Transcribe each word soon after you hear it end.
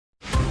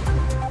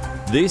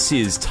This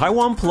is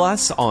Taiwan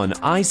Plus on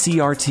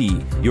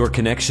ICRT, your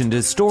connection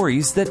to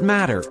stories that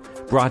matter.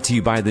 Brought to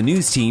you by the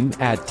news team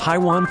at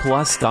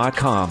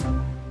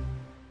taiwanplus.com.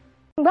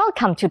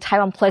 Welcome to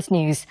Taiwan Plus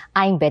News.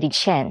 I'm Betty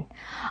Chen.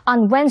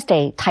 On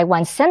Wednesday,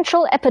 Taiwan's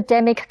Central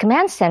Epidemic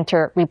Command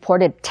Center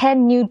reported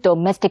 10 new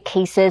domestic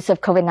cases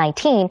of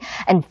COVID-19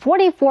 and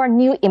 44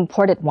 new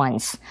imported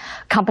ones.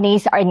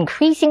 Companies are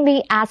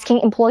increasingly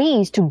asking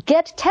employees to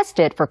get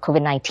tested for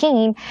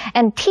COVID-19,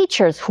 and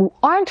teachers who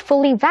aren't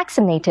fully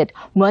vaccinated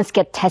must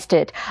get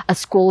tested as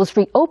schools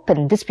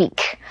reopen this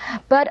week.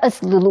 But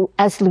as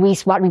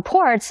Louise Watt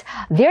reports,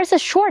 there's a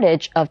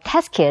shortage of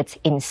test kits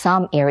in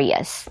some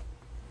areas.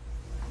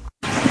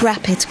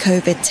 Rapid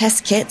COVID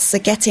test kits are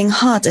getting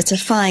harder to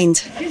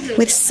find,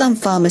 with some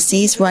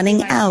pharmacies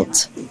running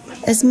out,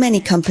 as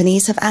many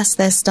companies have asked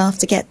their staff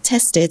to get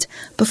tested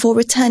before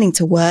returning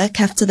to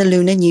work after the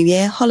Lunar New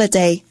Year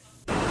holiday.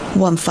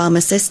 One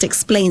pharmacist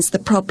explains the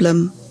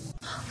problem.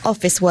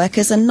 Office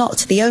workers are not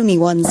the only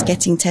ones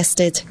getting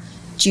tested.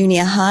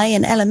 Junior high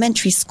and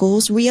elementary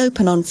schools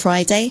reopen on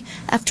Friday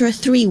after a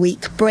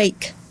 3-week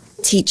break.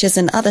 Teachers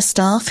and other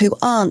staff who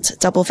aren't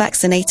double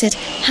vaccinated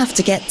have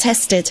to get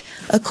tested,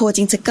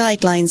 according to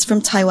guidelines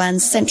from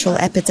Taiwan's Central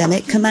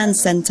Epidemic Command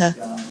Center.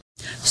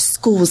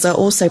 Schools are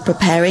also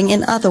preparing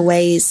in other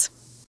ways.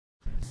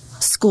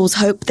 Schools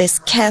hope this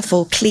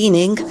careful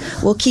cleaning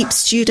will keep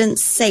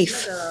students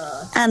safe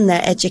and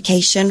their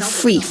education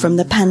free from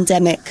the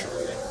pandemic.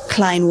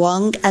 Klein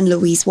Wong and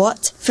Louise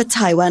Watt for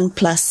Taiwan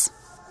Plus.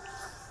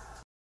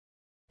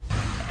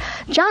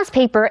 Joss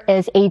paper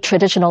is a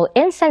traditional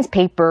incense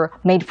paper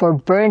made for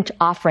burnt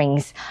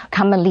offerings,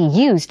 commonly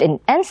used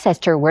in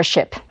ancestor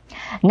worship.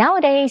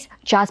 Nowadays,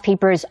 joss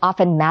paper is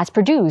often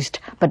mass-produced,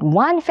 but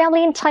one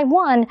family in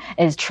Taiwan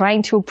is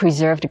trying to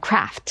preserve the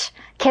craft.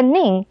 Ken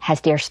Ning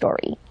has their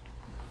story.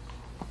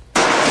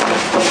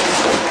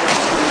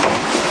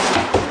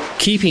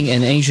 Keeping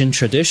an ancient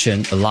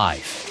tradition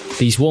alive,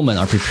 these women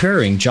are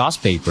preparing joss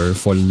paper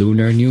for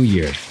Lunar New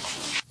Year.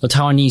 The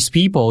Taiwanese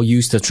people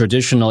use the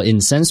traditional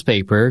incense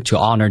paper to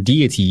honor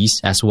deities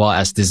as well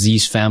as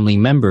deceased family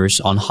members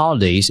on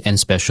holidays and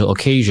special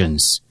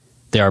occasions.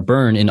 They are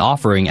burned in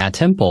offering at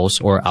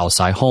temples or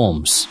outside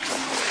homes.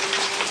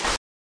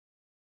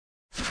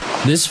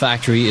 This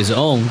factory is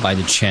owned by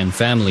the Chen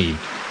family,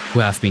 who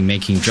have been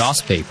making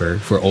joss paper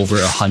for over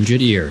 100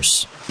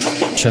 years.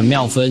 Chen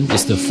Miaofen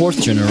is the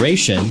 4th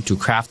generation to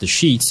craft the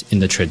sheets in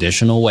the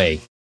traditional way.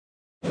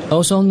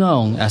 Also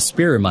known as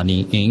spirit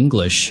money in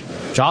English,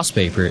 joss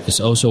paper is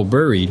also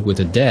buried with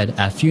the dead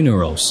at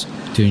funerals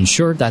to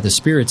ensure that the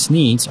spirit's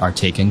needs are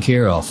taken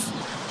care of.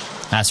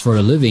 As for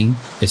the living,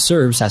 it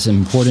serves as an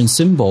important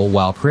symbol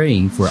while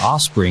praying for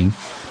offspring,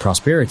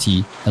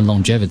 prosperity, and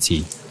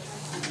longevity.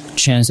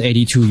 Chen's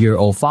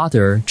 82-year-old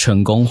father,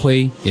 Chen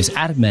Gonghui, is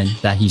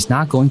adamant that he's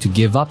not going to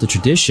give up the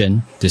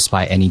tradition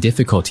despite any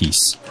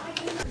difficulties.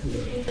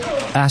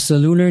 As the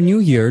Lunar New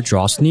Year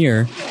draws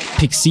near,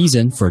 peak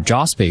season for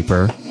joss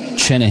paper,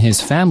 Chen and his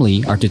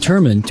family are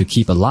determined to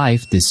keep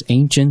alive this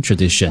ancient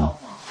tradition.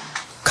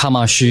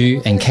 Kama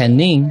Xu and Ken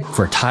Ning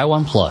for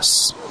Taiwan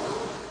Plus.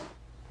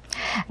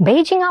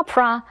 Beijing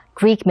opera,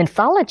 Greek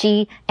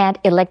mythology, and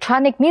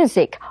electronic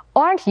music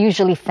aren't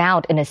usually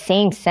found in the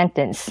same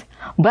sentence.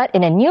 But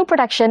in a new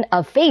production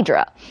of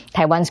Phaedra,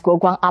 Taiwan's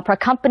Guoguang Opera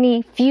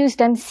Company fused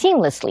them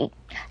seamlessly.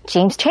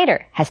 James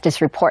Chater has this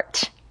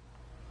report.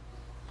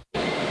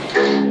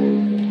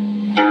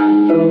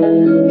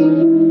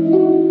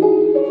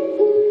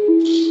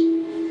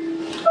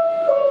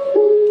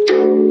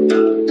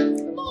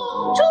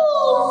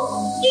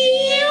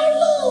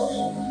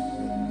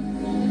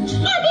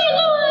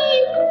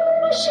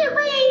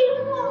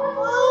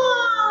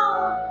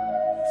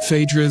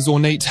 Phaedra's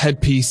ornate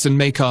headpiece and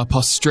makeup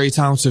are straight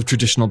out of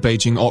traditional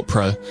Beijing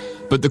opera,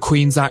 but the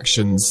Queen's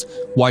actions,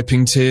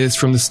 wiping tears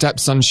from the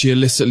stepson she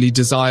illicitly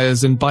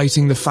desires and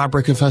biting the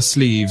fabric of her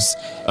sleeves,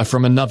 are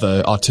from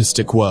another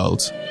artistic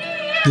world.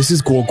 This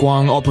is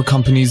Guoguang Opera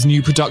Company's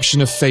new production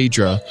of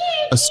Phaedra,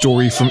 a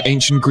story from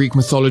ancient Greek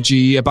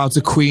mythology about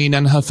a queen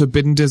and her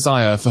forbidden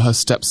desire for her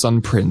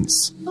stepson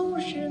prince.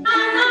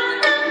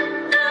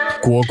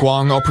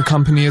 Guoguang Opera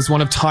Company is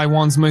one of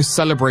Taiwan's most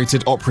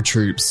celebrated opera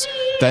troupes.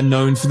 They're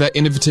known for their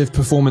innovative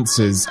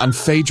performances, and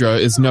Phaedra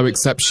is no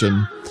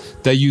exception.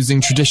 They're using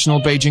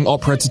traditional Beijing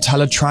opera to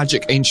tell a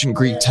tragic ancient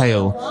Greek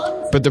tale,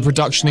 but the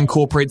production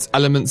incorporates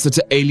elements that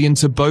are alien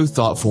to both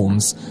art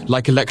forms,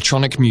 like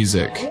electronic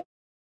music.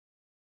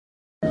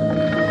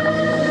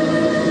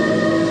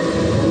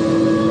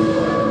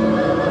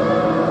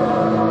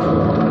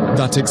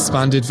 That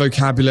expanded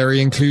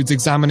vocabulary includes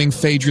examining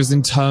Phaedra's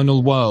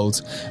internal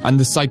world and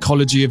the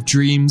psychology of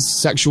dreams,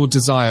 sexual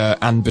desire,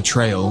 and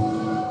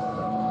betrayal.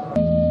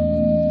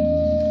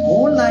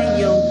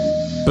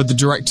 But the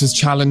director's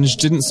challenge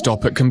didn't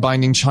stop at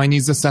combining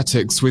Chinese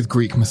aesthetics with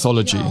Greek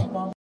mythology.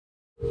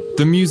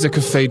 The music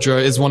of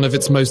Phaedra is one of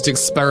its most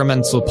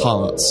experimental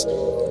parts.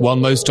 While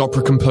most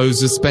opera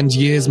composers spend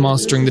years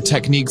mastering the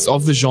techniques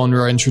of the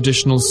genre in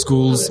traditional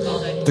schools,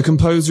 the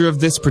composer of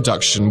this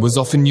production was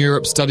off in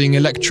Europe studying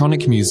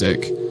electronic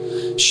music.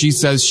 She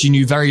says she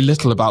knew very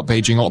little about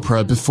Beijing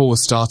opera before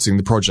starting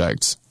the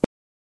project.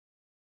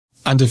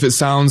 And if it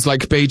sounds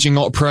like Beijing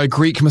opera,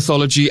 Greek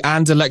mythology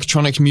and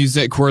electronic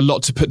music were a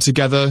lot to put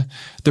together,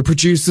 the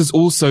producers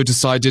also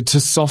decided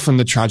to soften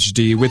the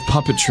tragedy with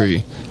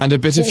puppetry and a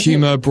bit of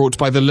humour brought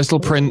by the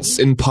little prince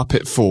in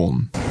puppet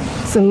form.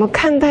 怎么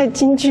看待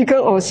京剧跟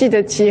偶戏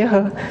的结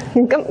合？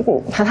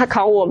他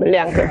考我们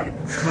两个。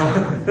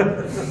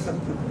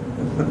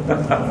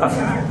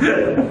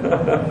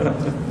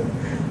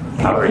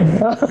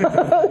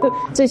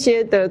这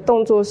些的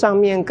动作上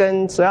面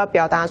跟所要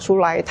表达出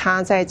来，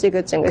他在这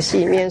个整个戏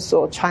里面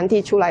所传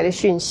递出来的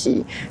讯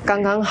息，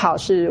刚刚好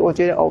是我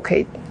觉得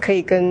OK， 可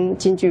以跟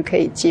京剧可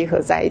以结合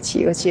在一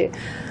起，而且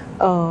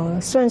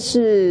算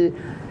是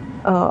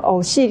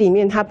偶戏里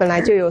面它本来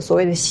就有所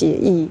谓的写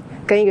意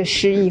跟一个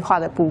诗意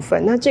化的部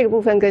分，那这个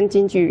部分跟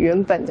京剧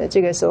原本的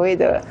这个所谓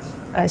的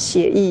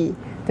写意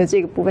的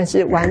这个部分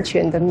是完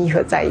全的密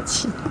合在一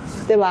起，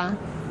对吧？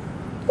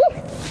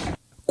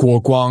 Guo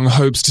Guang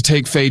hopes to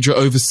take Phaedra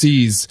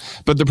overseas,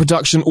 but the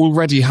production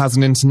already has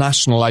an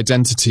international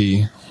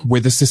identity,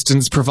 with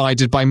assistance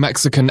provided by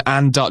Mexican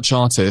and Dutch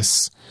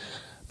artists.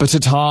 But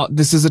at heart,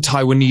 this is a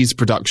Taiwanese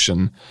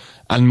production,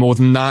 and more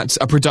than that,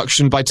 a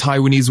production by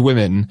Taiwanese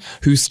women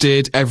who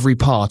steered every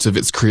part of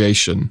its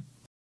creation.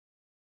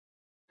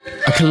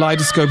 A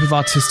kaleidoscope of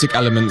artistic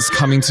elements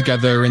coming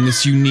together in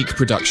this unique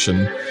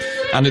production,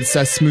 and it's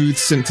their smooth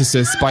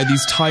synthesis by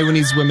these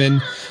Taiwanese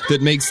women that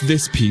makes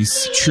this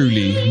piece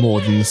truly more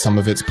than the sum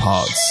of its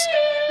parts.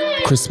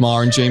 Chris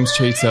Marr and James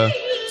Chater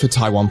for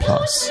Taiwan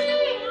Plus.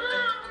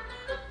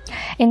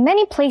 In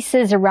many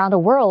places around the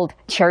world,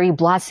 cherry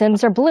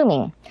blossoms are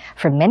blooming.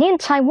 For many in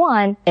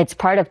Taiwan, it's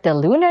part of the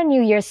Lunar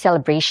New Year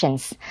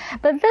celebrations.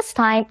 But this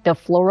time, the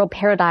floral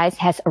paradise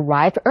has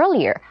arrived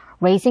earlier,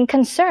 raising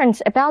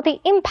concerns about the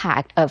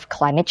impact of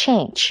climate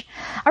change.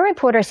 Our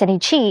reporter Sandy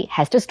Chi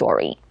has the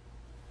story.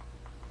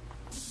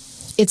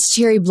 It's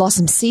cherry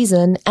blossom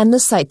season and the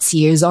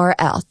sightseers are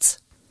out.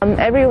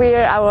 Every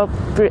year I will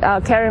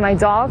carry my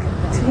dog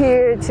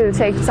here to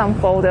take some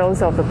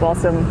photos of the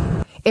blossom.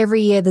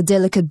 Every year the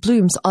delicate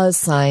blooms are a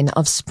sign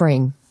of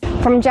spring.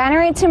 From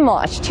January to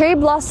March, cherry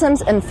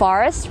blossoms in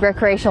forests,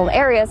 recreational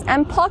areas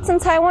and parks in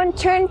Taiwan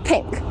turn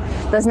pink.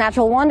 This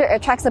natural wonder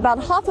attracts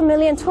about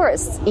 500,000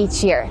 tourists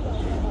each year.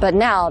 But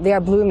now they are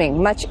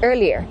blooming much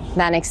earlier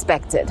than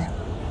expected.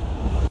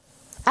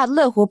 At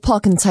Lehuo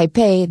Park in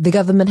Taipei, the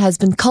government has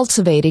been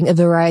cultivating a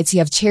variety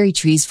of cherry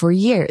trees for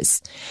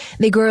years.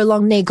 They grow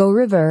along Nego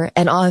River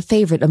and are a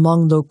favorite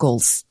among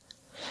locals.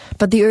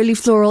 But the early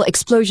floral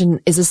explosion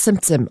is a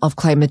symptom of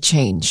climate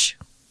change.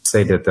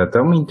 Say that the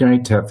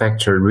dominant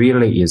factor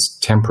really is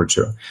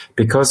temperature,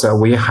 because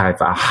we have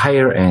a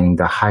higher and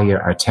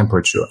higher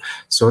temperature.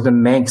 So that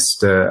makes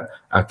the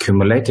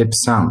accumulated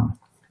sun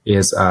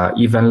is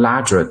even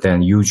larger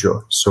than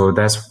usual. So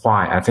that's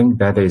why, I think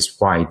that is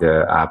why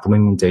the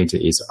blooming date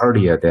is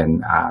earlier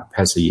than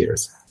past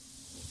years.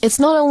 It's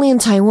not only in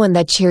Taiwan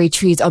that cherry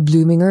trees are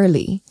blooming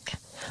early.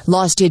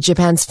 Last year,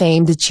 Japan's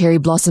famed cherry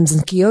blossoms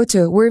in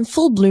Kyoto were in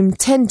full bloom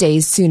 10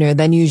 days sooner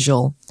than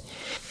usual.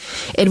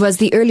 It was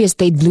the earliest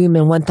they'd bloom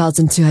in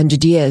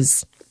 1,200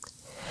 years.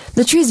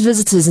 The tree's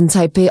visitors in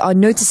Taipei are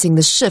noticing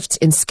the shift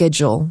in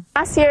schedule.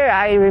 Last year,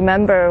 I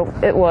remember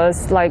it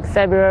was like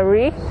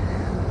February,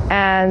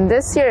 and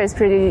this year is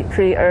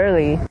pretty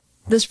early.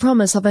 This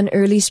promise of an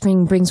early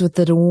spring brings with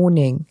it a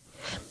warning.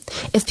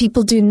 If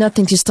people do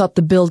nothing to stop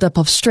the buildup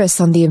of stress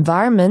on the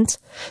environment,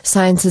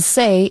 scientists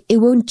say it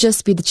won't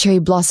just be the cherry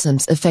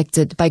blossoms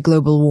affected by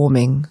global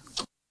warming.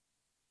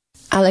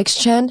 Alex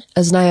Chen,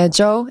 Aznaya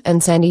Zhou,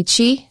 and Sandy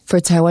Chi for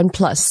Taiwan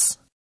Plus.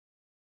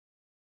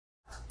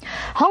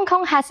 Hong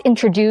Kong has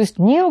introduced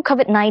new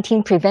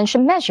COVID-19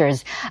 prevention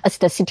measures as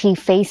the city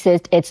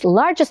faces its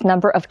largest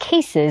number of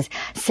cases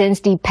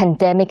since the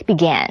pandemic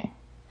began.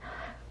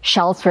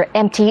 Shelves were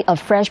empty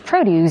of fresh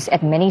produce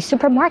at many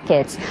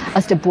supermarkets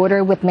as the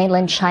border with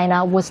mainland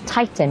China was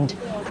tightened,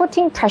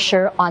 putting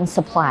pressure on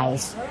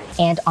supplies.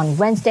 And on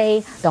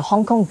Wednesday, the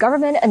Hong Kong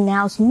government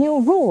announced new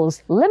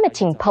rules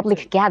limiting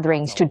public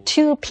gatherings to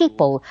 2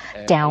 people,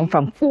 down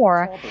from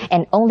 4,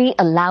 and only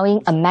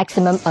allowing a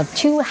maximum of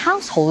 2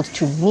 households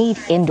to meet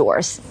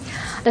indoors.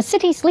 The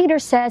city's leader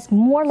says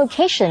more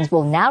locations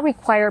will now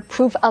require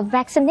proof of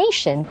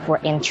vaccination for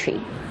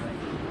entry.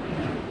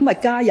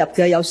 加入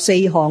嘅有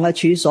4項嘅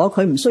處所，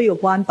佢唔需要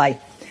關閉，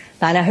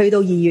但係去到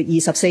2月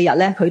24日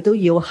咧，佢都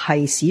要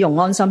係使用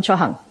安心出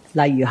行，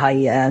例如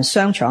係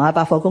商場啊、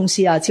百貨公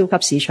司啊、超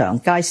級市場、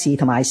街市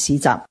同埋市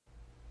集。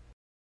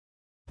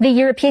The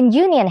European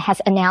Union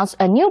has announced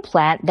a new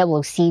plan that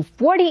will see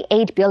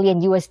 $48 billion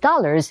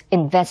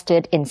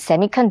invested in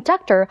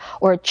semiconductor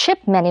or chip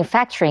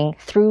manufacturing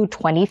through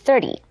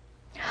 2030.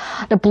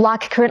 The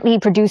bloc currently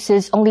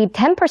produces only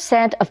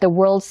 10% of the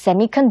world's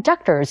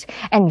semiconductors,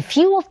 and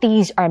few of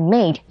these are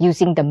made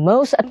using the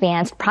most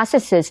advanced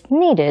processes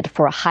needed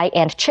for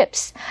high-end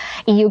chips.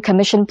 EU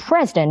Commission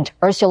President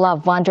Ursula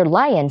von der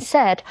Leyen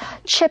said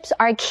chips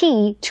are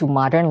key to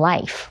modern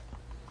life.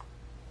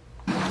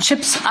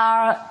 Chips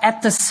are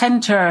at the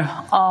center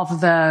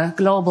of the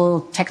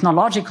global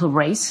technological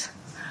race.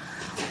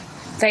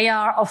 They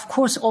are, of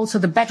course, also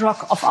the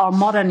bedrock of our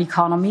modern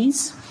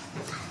economies.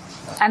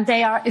 And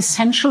they are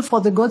essential for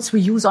the goods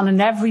we use on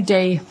an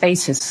everyday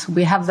basis.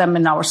 We have them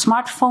in our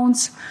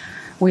smartphones.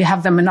 We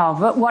have them in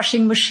our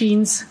washing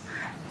machines.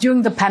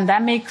 During the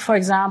pandemic, for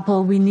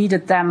example, we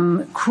needed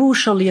them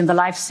crucially in the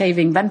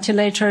life-saving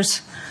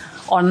ventilators.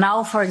 Or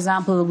now, for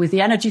example, with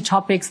the energy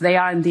topics, they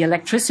are in the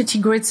electricity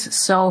grids.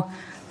 So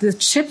the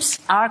chips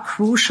are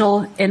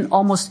crucial in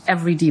almost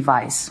every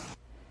device.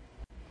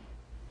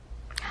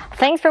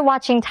 Thanks for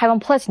watching Taiwan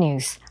Plus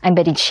News. I'm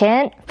Betty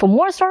Chen. For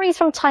more stories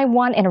from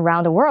Taiwan and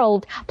around the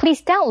world,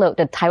 please download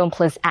the Taiwan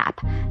Plus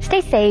app.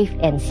 Stay safe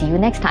and see you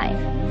next time.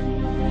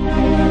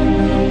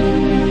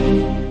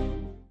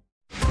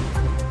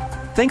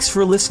 Thanks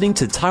for listening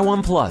to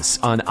Taiwan Plus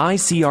on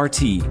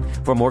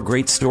ICRT. For more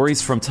great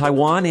stories from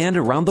Taiwan and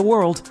around the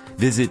world,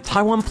 visit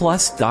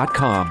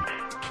taiwanplus.com.